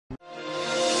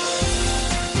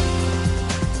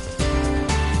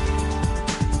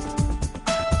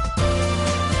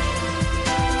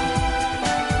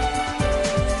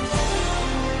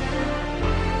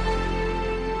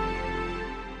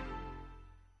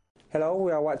Hello,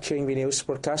 we are watching the news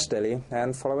broadcast daily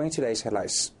and following today's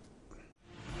headlines.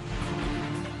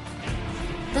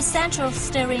 The Central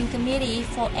Steering Committee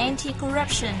for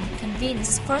Anti-Corruption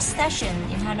convenes first session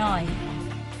in Hanoi.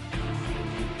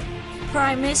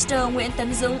 Prime Minister Nguyễn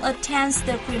Tấn Dũng attends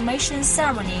the cremation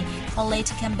ceremony for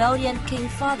late Cambodian King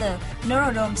Father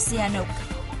Norodom Sihanouk.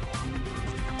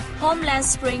 Homeland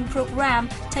Spring program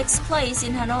takes place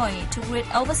in Hanoi to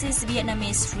greet overseas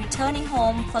Vietnamese returning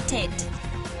home for Tết.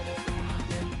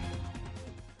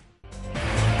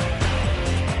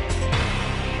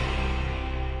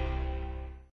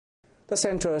 The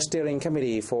Central Steering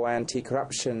Committee for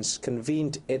Anti-Corruption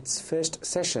convened its first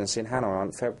sessions in Hanoi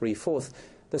on February 4th.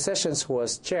 The sessions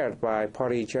was chaired by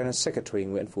Party General Secretary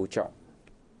Nguyễn Phú Trọng.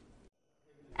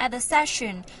 At the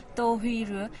session, Do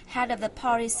Huy-ru, head of the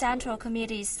Party Central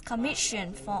Committee's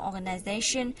Commission for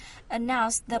Organization,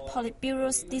 announced the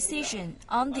Politburo's decision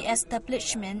on the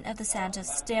establishment of the Central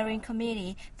Steering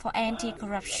Committee for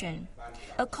Anti-Corruption.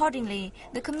 Accordingly,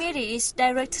 the committee is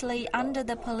directly under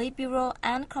the Politburo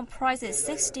and comprises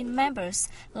 16 members,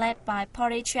 led by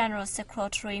Party General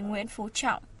Secretary Nguyễn Phú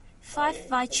Trọng. 5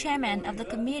 vice-chairmen of the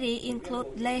committee include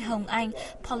Lê Hồng Anh,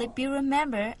 Politburo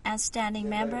member and standing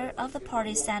member of the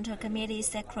Party Central Committee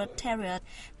Secretariat,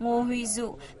 Ngô Huy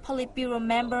Dụ, Politburo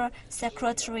member,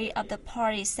 Secretary of the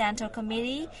Party Central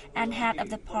Committee and head of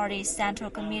the Party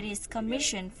Central Committee's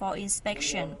Commission for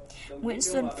Inspection, Nguyễn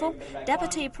Xuân Phúc,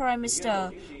 Deputy Prime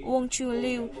Minister, Uông Chu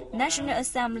Lưu, National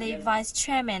Assembly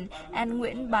Vice-Chairman, and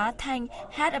Nguyễn Bá Thanh,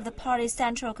 head of the Party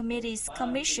Central Committee's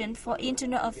Commission for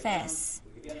Internal Affairs.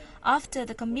 After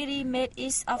the committee made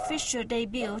its official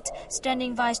debut,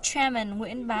 Standing Vice Chairman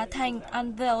Nguyễn Bá Thanh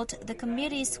unveiled the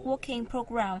committee's working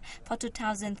program for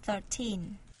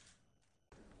 2013.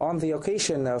 On the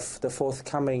occasion of the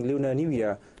forthcoming Lunar New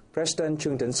Year, President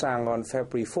Trương Tấn Sang on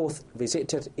February 4th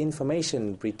visited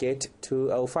Information Brigade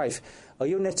 205, a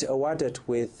unit awarded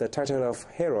with the title of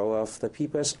Hero of the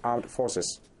People's Armed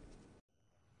Forces.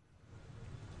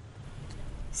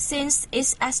 Since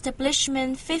its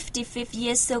establishment 55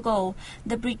 years ago,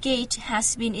 the brigade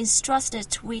has been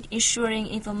entrusted with ensuring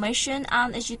information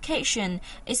and education,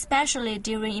 especially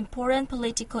during important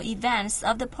political events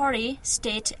of the party,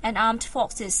 state, and armed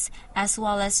forces, as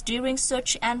well as during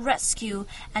search and rescue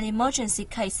and emergency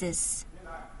cases.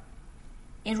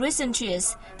 In recent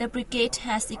years, the brigade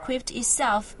has equipped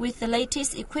itself with the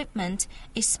latest equipment,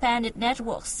 expanded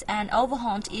networks, and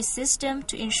overhauled its system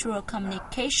to ensure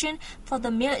communication for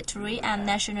the military and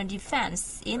national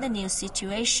defense in the new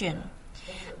situation.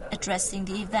 Addressing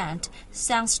the event,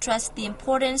 Sang stressed the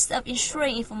importance of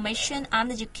ensuring information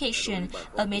and education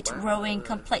amid growing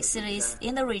complexities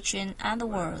in the region and the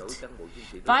world.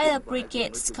 Via the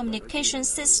brigade's communication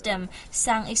system,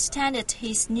 Sang extended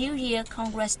his New Year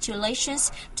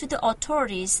congratulations to the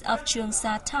authorities of Cheung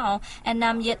Sa Town and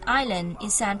Nam Yet Island in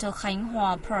Central Khánh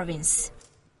Hòa Province.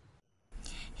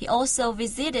 He also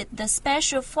visited the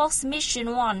Special Force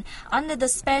Mission 1 under the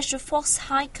Special Force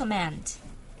High Command.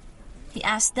 He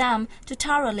asked them to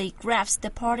thoroughly grasp the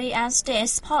party and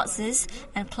state's policies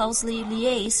and closely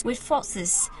liaise with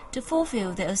forces to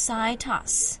fulfill their assigned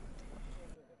tasks.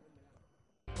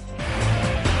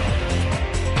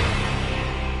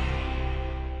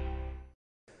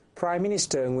 Prime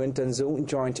Minister Nguyễn Tấn Dũng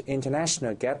joined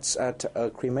international guests at a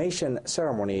cremation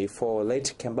ceremony for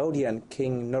late Cambodian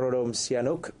King Norodom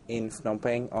Sihanouk in Phnom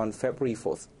Penh on February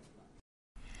 4th.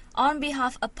 On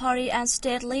behalf of party and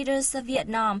state leaders of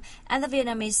Vietnam and the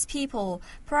Vietnamese people,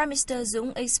 Prime Minister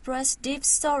Dũng expressed deep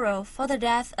sorrow for the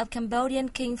death of Cambodian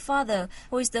King Father,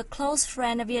 who is the close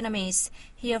friend of Vietnamese.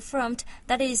 He affirmed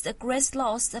that it is a great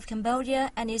loss of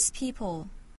Cambodia and its people.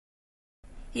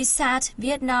 He said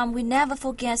Vietnam will never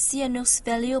forget Sihanouk's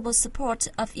valuable support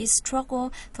of its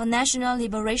struggle for national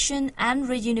liberation and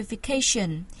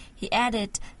reunification. He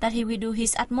added that he will do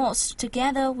his utmost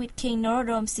together with King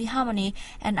Norodom Sihanouk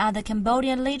and other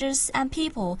Cambodian leaders and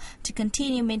people to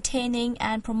continue maintaining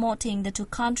and promoting the two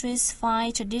countries'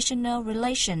 fine traditional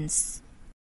relations.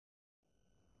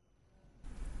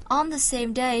 On the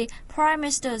same day, Prime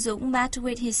Minister Dũng met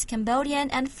with his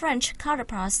Cambodian and French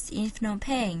counterparts in Phnom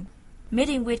Penh.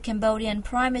 Meeting with Cambodian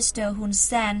Prime Minister Hun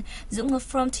Sen, Dũng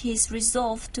affirmed his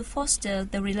resolve to foster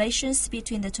the relations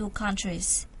between the two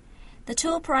countries. The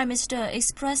two Prime Ministers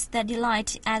expressed their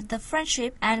delight at the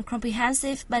friendship and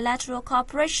comprehensive bilateral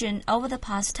cooperation over the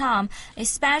past time,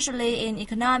 especially in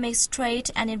economics,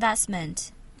 trade, and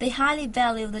investment. They highly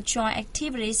value the joint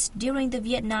activities during the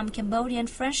Vietnam-Cambodian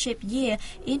Friendship Year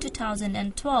in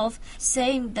 2012,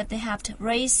 saying that they have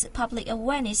raised public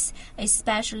awareness,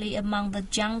 especially among the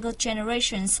younger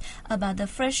generations, about the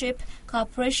friendship,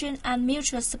 cooperation and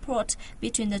mutual support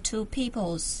between the two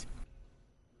peoples.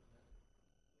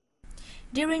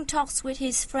 During talks with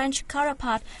his French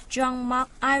counterpart Jean-Marc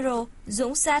Ayrault,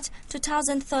 Dũng said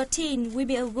 2013 will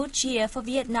be a good year for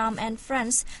Vietnam and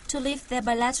France to lift their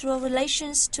bilateral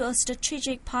relations to a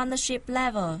strategic partnership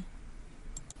level.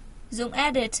 Dũng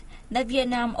added that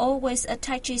Vietnam always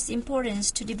attaches importance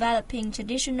to developing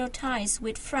traditional ties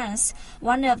with France,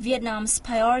 one of Vietnam's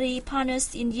priority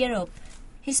partners in Europe.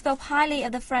 He spoke highly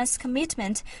of the French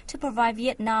commitment to provide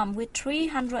Vietnam with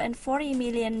 $340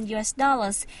 million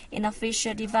in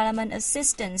official development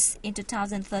assistance in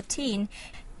 2013.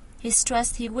 He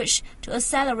stressed he wished to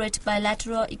accelerate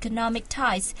bilateral economic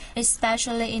ties,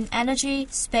 especially in energy,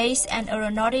 space and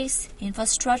aeronautics,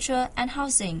 infrastructure and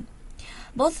housing.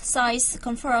 Both sides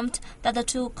confirmed that the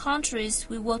two countries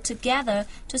will work together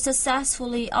to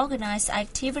successfully organize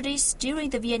activities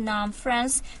during the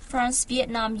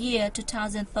Vietnam-France-Vietnam year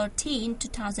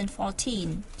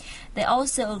 2013-2014. They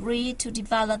also agreed to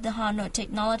develop the Hanoi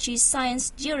Technology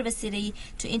Science University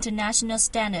to international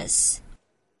standards.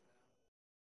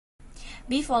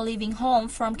 Before leaving home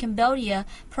from Cambodia,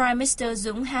 Prime Minister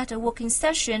Dũng had a working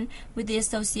session with the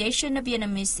Association of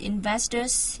Vietnamese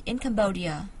Investors in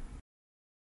Cambodia.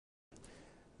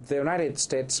 The United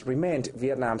States remained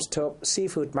Vietnam's top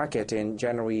seafood market in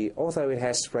January, although it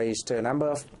has raised a number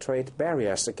of trade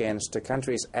barriers against the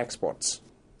country's exports.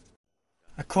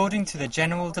 According to the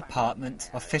General Department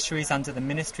of Fisheries under the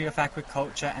Ministry of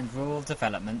Agriculture and Rural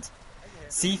Development,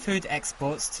 seafood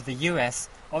exports to the US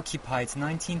occupied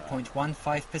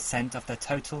 19.15% of the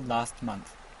total last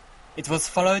month. It was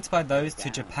followed by those to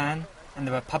Japan and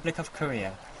the Republic of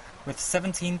Korea, with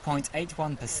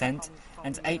 17.81%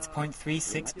 and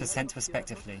 8.36%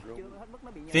 respectively.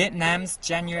 Vietnam's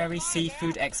January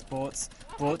seafood exports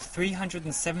brought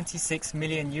 $376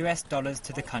 million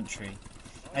to the country,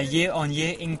 a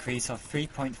year-on-year increase of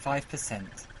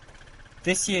 3.5%.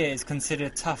 This year is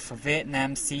considered tough for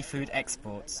Vietnam's seafood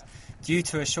exports due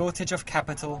to a shortage of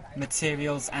capital,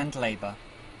 materials and labour.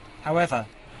 However,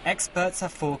 experts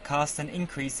have forecast an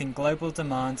increase in global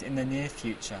demand in the near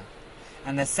future,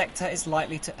 and the sector is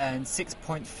likely to earn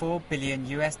 $6.4 billion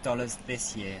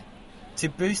this year. To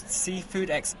boost seafood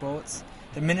exports,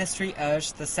 the ministry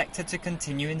urged the sector to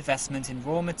continue investment in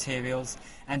raw materials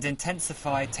and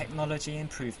intensify technology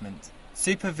improvement,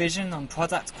 supervision on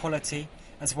product quality,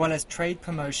 as well as trade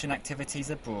promotion activities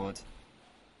abroad.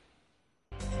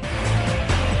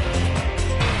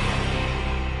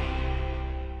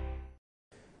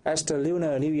 As the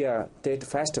Lunar New Year Date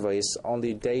Festival is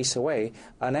only days away,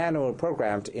 an annual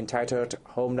program entitled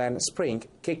Homeland Spring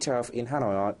kicked off in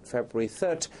Hanoi on February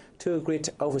 3rd to greet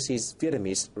overseas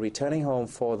Vietnamese returning home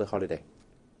for the holiday.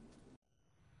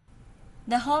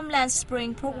 The Homeland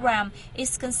Spring program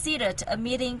is considered a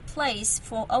meeting place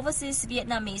for overseas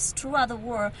Vietnamese throughout the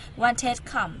world when Tet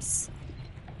comes.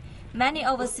 Many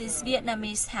overseas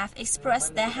Vietnamese have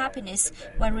expressed their happiness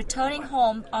when returning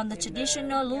home on the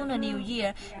traditional Lunar New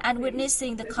Year and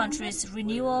witnessing the country's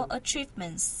renewal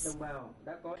achievements.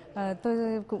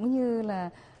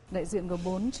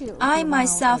 I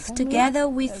myself, together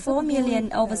with 4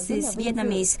 million overseas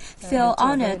Vietnamese, feel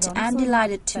honored and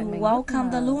delighted to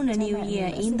welcome the Lunar New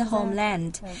Year in the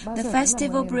homeland. The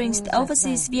festival brings the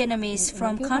overseas Vietnamese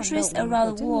from countries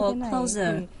around the world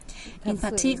closer. In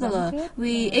particular,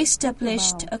 we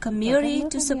established a community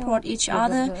to support each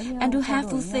other and do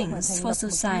helpful things for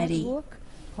society.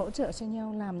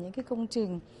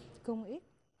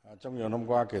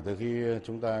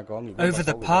 Over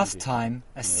the past time,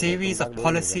 a series of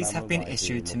policies have been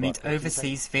issued to meet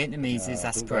overseas Vietnamese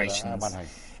aspirations,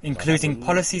 including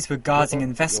policies regarding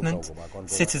investment,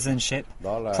 citizenship,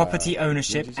 property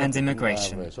ownership and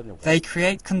immigration. They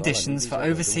create conditions for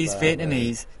overseas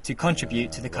Vietnamese to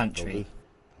contribute to the country.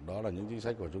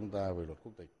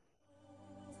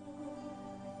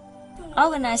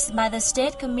 Organized by the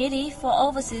State Committee for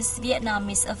Overseas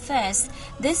Vietnamese Affairs,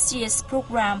 this year's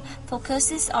program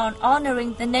focuses on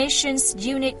honoring the nation's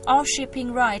unique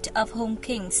worshiping right of Home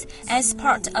Kings as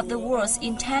part of the world's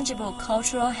intangible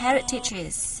cultural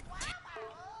heritages.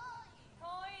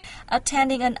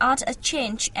 Attending an art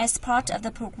exchange as part of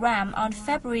the program on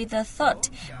February the 3rd,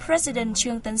 President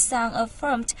Trương Tấn Sang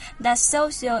affirmed that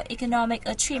socio-economic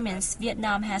achievements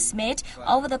Vietnam has made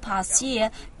over the past year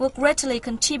were greatly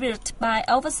contributed by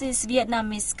overseas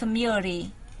Vietnamese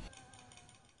community.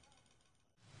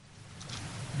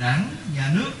 Đảng,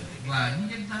 Nhà nước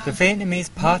The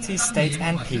Vietnamese party, state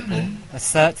and people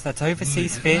assert that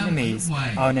overseas Vietnamese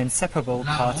are an inseparable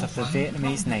part of the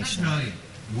Vietnamese nation.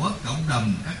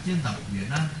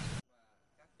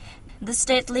 The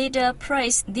state leader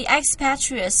praised the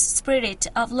expatriates' spirit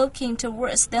of looking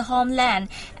towards the homeland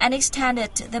and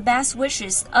extended the best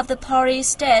wishes of the party,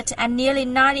 state and nearly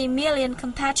 90 million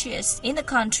compatriots in the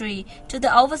country to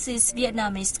the overseas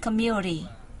Vietnamese community.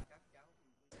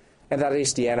 And that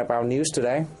is the end of our news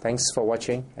today. Thanks for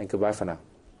watching and goodbye for now.